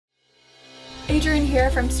Adrian here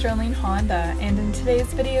from Sterling Honda, and in today's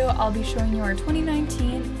video I'll be showing you our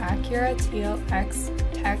 2019 Acura TLX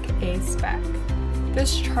Tech A-SPEC.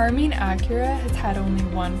 This charming Acura has had only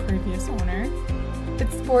one previous owner. It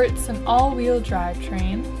sports an all-wheel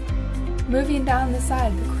drivetrain. Moving down the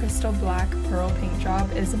side, the crystal black pearl paint job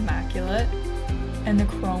is immaculate, and the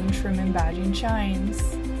chrome trim and badging shines.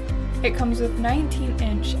 It comes with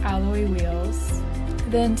 19-inch alloy wheels.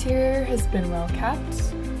 The interior has been well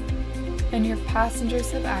kept, and your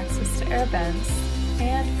passengers have access to air vents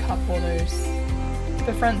and cup holders.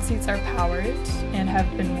 The front seats are powered and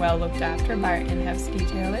have been well looked after by our in-house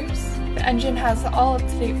detailers. The engine has all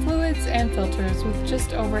up-to-date fluids and filters with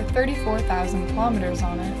just over 34,000 kilometers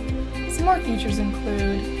on it. Some more features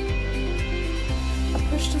include a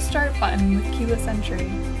push-to-start button with keyless entry,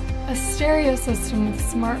 a stereo system with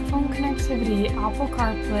smartphone connectivity, Apple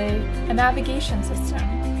CarPlay, a navigation system,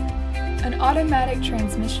 an automatic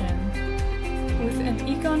transmission with an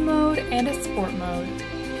Econ mode and a Sport mode,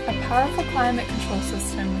 a powerful climate control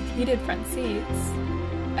system with heated front seats,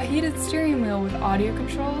 a heated steering wheel with audio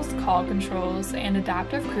controls, call controls, and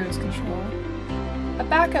adaptive cruise control, a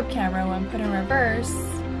backup camera when put in reverse,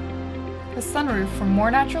 a sunroof for more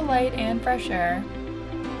natural light and fresh air.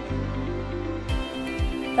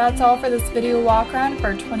 That's all for this video walk around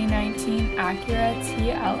for 2019 Acura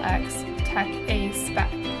TLX Tech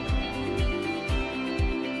A-SPEC.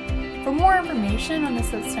 For more information on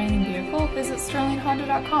this outstanding vehicle, visit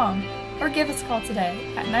sterlinghonda.com or give us a call today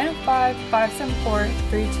at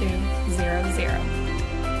 905-574-3200.